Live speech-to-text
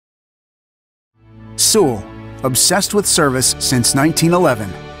Sewell, obsessed with service since 1911.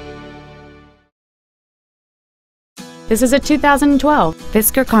 This is a 2012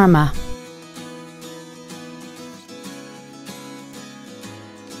 Fisker Karma.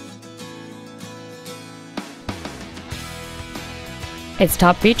 Its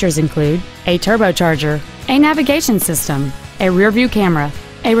top features include a turbocharger, a navigation system, a rear-view camera,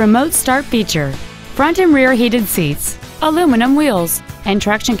 a remote start feature, front and rear heated seats, aluminum wheels, and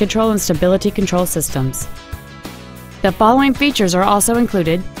traction control and stability control systems. The following features are also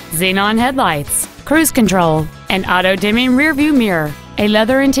included: xenon headlights, cruise control, an auto-dimming rear-view mirror, a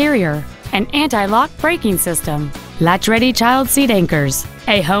leather interior, an anti-lock braking system, latch-ready child seat anchors,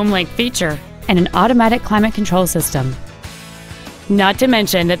 a home link feature, and an automatic climate control system. Not to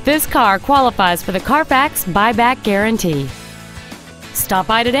mention that this car qualifies for the Carfax buyback guarantee. Stop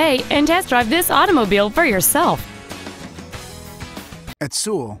by today and test drive this automobile for yourself. At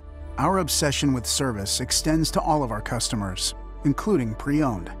Sewell, our obsession with service extends to all of our customers, including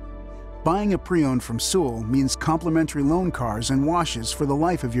pre-owned. Buying a pre-owned from Sewell means complimentary loan cars and washes for the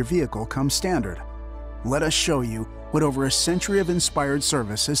life of your vehicle come standard. Let us show you what over a century of inspired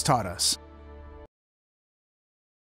service has taught us.